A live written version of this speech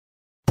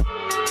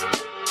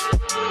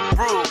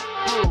Brew.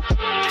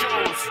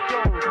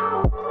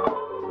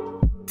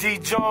 D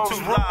Jones, too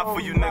live for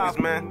you niggas,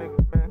 man.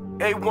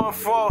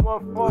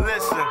 814,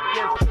 listen.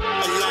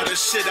 A lot of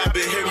shit I've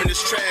been hearing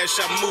is trash.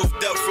 I moved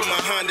up from a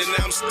Honda,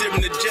 now I'm steering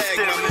the Jag.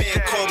 My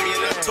man called me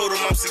and I told him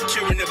I'm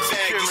securing the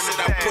bag. He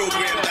said I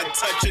programmed, I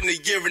touch in a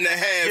year and a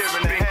half.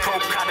 Big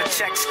coke, how the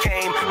checks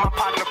came. My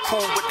partner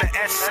cool with the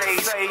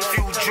essays.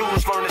 Few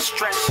Jews learn to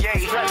stretch,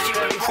 yay. Keep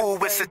it cool,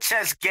 it's a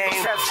chess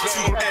game.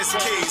 2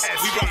 SKs,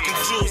 we rockin'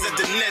 jewels at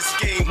the next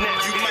game.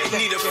 You might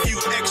need a few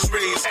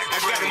x-rays. I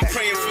got him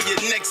praying for your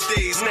next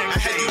days. I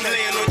had you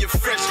laying on your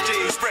fresh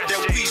days.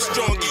 That we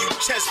strong, give you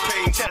chest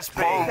pain.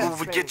 Won't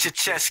move and get your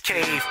chest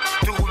caved.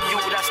 Do you,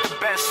 that's the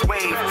best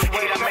way.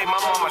 Hate, I made my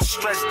mama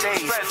stress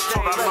days.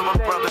 Told our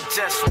little brother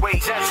just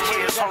wait.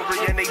 Kids hungry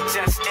and they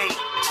just ate.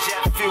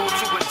 Jet fuel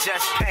to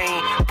adjust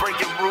pain.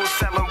 Breaking rules,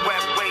 selling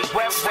wet weight.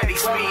 Steady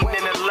speeding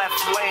in the left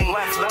lane.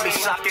 Let me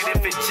shock it if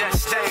it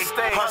just stay.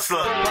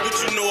 Hustler, what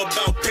you know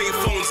about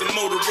payphones and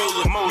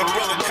Motorola? My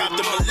brother copped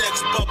him a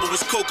Lex bubble,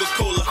 it's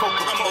Coca-Cola.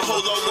 I'ma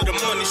hold all of the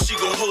money, she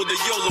gon' hold the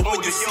YOLO.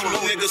 When you see me,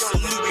 nigga,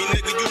 salute me,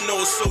 nigga, you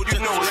know a soldier.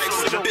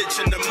 Life's a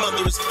bitch and the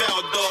mother is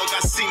foul, dog.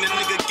 I seen a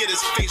nigga get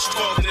his face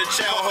carved in a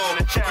chow hall.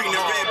 Green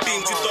and red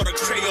beams, you thought a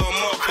crayon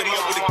marked him.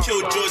 I would've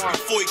killed George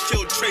before he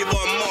killed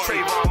Trayvon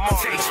Martin.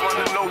 Takes one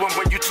to know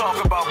when you talk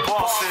about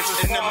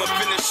bosses. And I'ma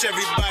finish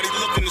everybody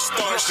looking to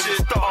start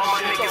shit. All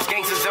my niggas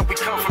gangsters and we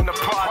come from the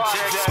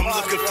projects. I'm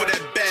looking for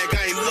that bag,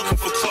 I ain't looking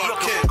for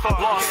Clark Kent.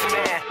 Lost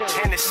man,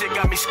 and this shit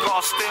got me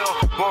scarred still.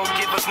 Won't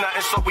give us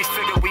nothing, so we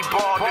figure we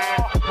balled in.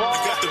 You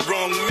got the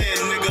wrong man,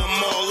 nigga,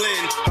 I'm all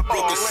in. I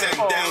broke a sack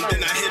down,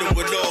 then I hit him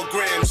with all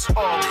grams.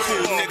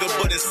 Cool nigga,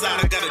 but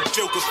inside I got a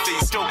joker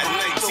face. At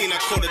 19 I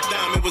caught a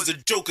dime, it was a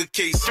joker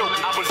case.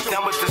 I was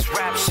done with this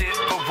rap shit,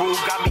 but Rue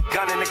got me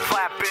gunning and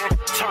clapping.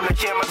 Turn the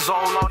cameras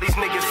on, all these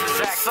niggas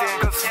is acting.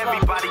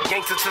 Everybody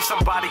gangster till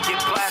somebody get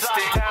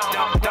blasted.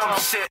 Dumb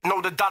shit,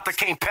 no the doctor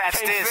can't pass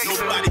this.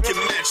 Nobody can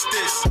match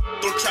this.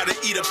 Don't try to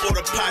eat up all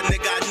the pot,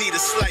 nigga, I need a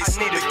slice.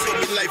 They tell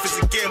me life is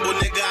a gamble,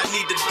 nigga, I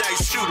need the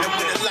dice. And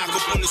when they lock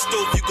up on the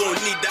stove, you gon'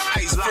 need the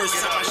ice. First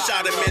time I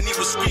shot him, man, he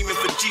was screaming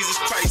for Jesus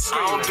Christ. I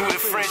don't do the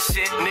French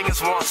shit,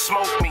 niggas want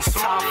smoke me.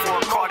 Time for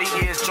a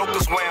Cartier's,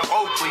 jokers wearing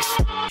Oakleys.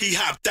 He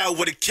hopped out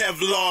with a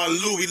Kevlar and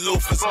Louis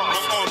loafers. My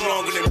arm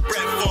longer than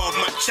Brett Favre,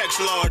 my checks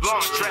large.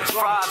 Long stretch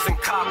fries and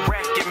cop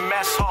wreck in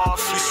mess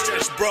halls. We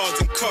stretch broads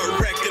and car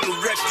wreck in the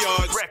rec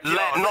yards.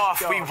 Letting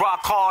off, we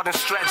rock hard and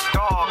stretch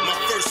dog. My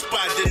first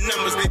spot did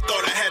numbers, they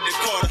thought I had the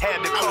quarter.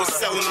 I was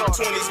selling them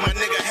 20s, my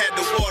nigga had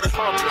the water.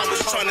 I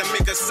was trying to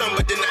make a son,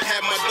 but then I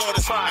had my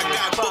daughters. I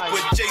got booked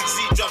with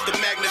Jay-Z, dropped the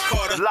Magna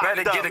Carta.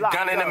 Better get a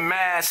gun and a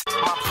mask.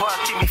 My plug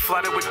keep me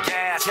flooded with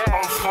gas.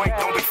 On point,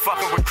 don't be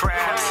fucking with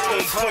crabs.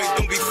 On point,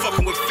 don't be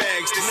fucking with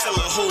fags. They sell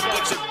a whole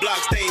bunch of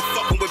blocks, they ain't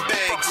fucking with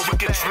bags. You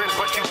can trip,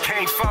 but you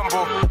can't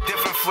fumble.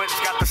 Different flips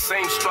got the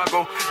same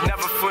struggle.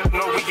 Never flip,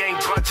 no, we ain't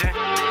budging.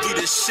 Do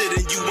this shit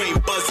and you ain't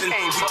buzzing.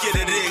 We get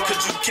it in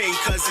cause you can't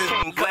cousin.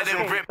 Let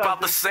it rip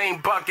out the same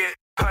bucket.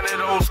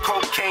 100 O's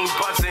cocaine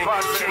buzzing.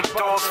 Kick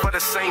doors for the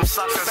same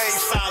suckers. Same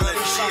silent.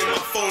 She in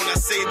my phone, I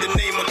saved the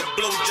name on the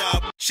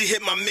blowjob. She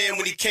hit my man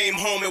when he came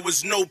home, it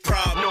was no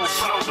problem. No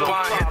snow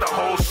bond, hit the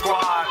whole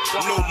squad.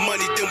 No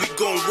money, then we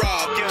gon'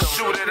 rob.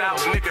 Shoot it out,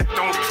 nigga,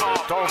 don't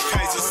talk.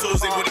 Kaiser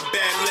Soze with a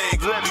bad leg.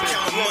 We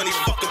countin' money,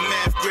 fuck a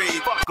math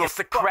grade. It's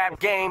a crap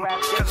game,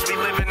 cause we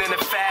living in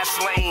a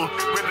fast lane.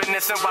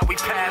 Reminiscing while we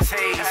pass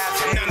haze.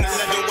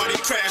 9/11 while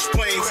they crash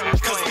planes,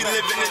 cause we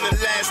living in the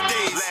last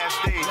days.